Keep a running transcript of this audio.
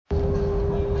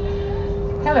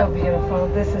Hello, beautiful.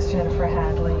 This is Jennifer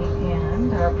Hadley,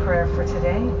 and our prayer for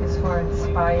today is for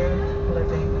inspired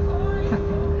living.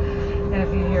 And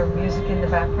if you hear music in the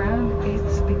background,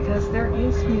 it's because there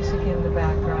is music in the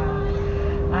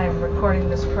background. I'm recording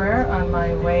this prayer on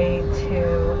my way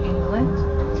to England,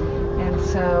 and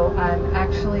so I'm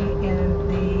actually in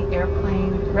the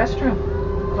airplane restroom,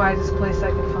 the quietest place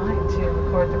I could find to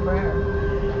record the prayer.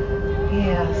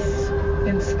 Yes,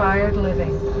 inspired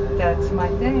living. That's my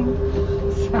thing.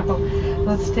 So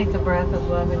let's take a breath of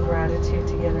love and gratitude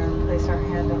together and place our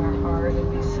hand on our heart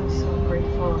and be so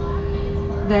grateful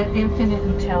that infinite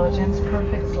intelligence,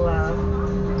 perfect love,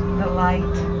 the light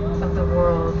of the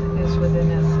world is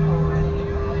within us already.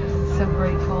 So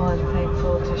grateful and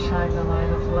thankful to shine the light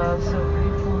of love. So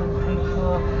grateful and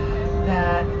thankful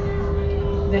that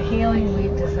the healing we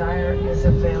desire is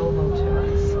available to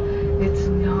us. It's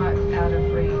not out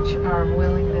of reach. Our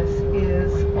willingness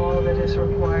is all that is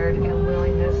required, and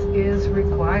willingness is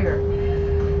required.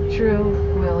 True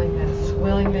willingness.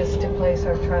 Willingness to place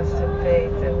our trust and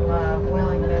faith and love.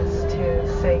 Willingness to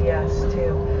say yes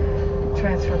to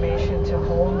transformation, to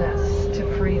wholeness, to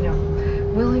freedom.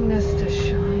 Willingness to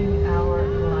shine our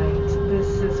light. This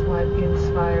is what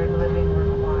inspired living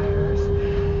requires.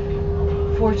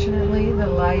 Fortunately, the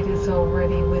light is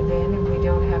already within, and we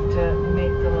don't have to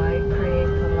make the light, create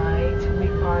the light. We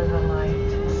are the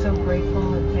light. So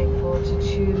grateful and thankful to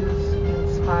choose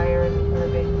inspired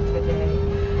living today.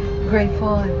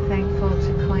 Grateful and thankful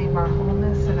to claim our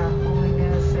wholeness and our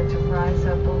holiness and to rise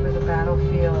up over the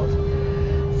battlefield.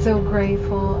 So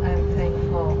grateful and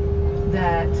thankful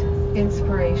that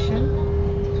inspiration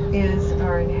is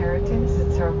our inheritance,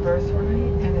 it's our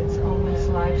birthright, and it's always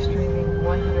live streaming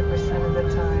 100% of the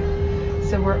time.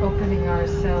 So we're opening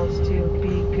ourselves to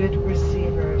be good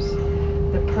receivers,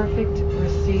 the perfect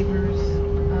receivers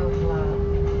of love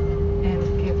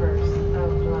and givers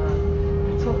of love.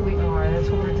 That's what we are. That's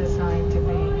what we're designed to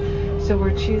be. So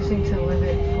we're choosing to live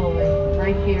it fully,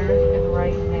 right here and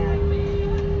right now.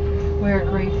 We are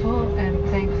grateful and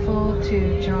thankful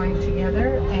to join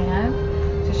together and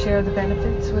to share the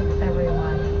benefits with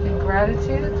everyone. In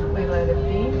gratitude, we let it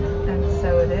be, and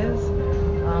so it is.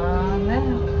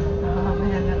 Amen.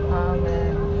 Amen.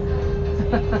 Amen.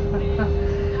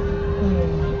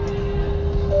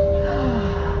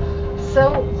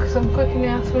 So, some quick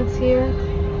announcements here.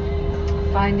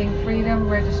 Finding Freedom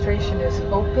registration is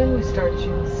open. We start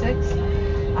June 6th.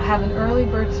 I have an early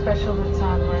bird special that's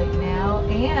on right now,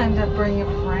 and a Bring a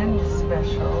Friend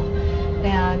special.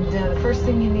 And the first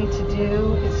thing you need to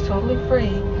do, it's totally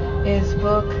free, is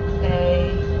book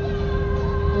a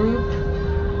group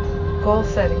goal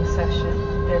setting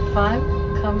session. They're fun.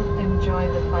 Come enjoy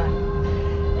the fun.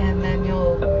 And then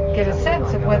you'll get a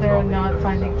sense of whether or not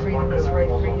Finding Freedom is right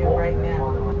for you right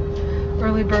now.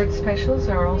 Early bird specials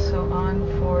are also on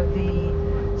for the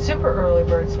super early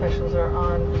bird specials are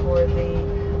on for the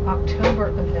October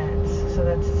events. So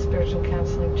that's the Spiritual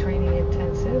Counseling Training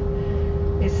Intensive.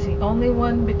 It's the only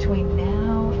one between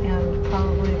now and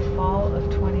probably the fall of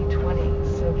 2020.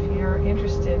 So if you're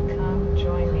interested, come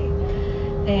join me.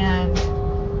 And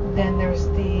then there's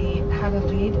the How to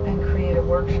Lead and Create a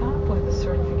Workshop with a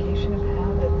certification of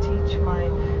how to teach my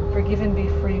Forgive and Be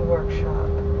Free workshop.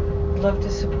 I'd love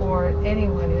to support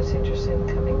anyone who's interested in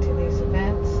coming to these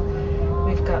events.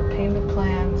 We've got payment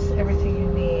plans, everything you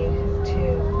need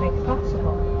to make it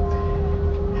possible.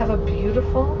 Have a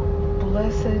beautiful,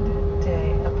 blessed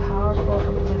day, a powerful,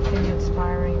 uplifting,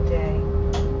 inspiring day.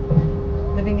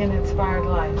 Living an inspired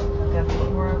life. That's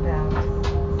what we're about.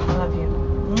 I love you.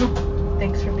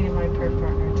 Thanks for being my prayer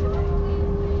partner.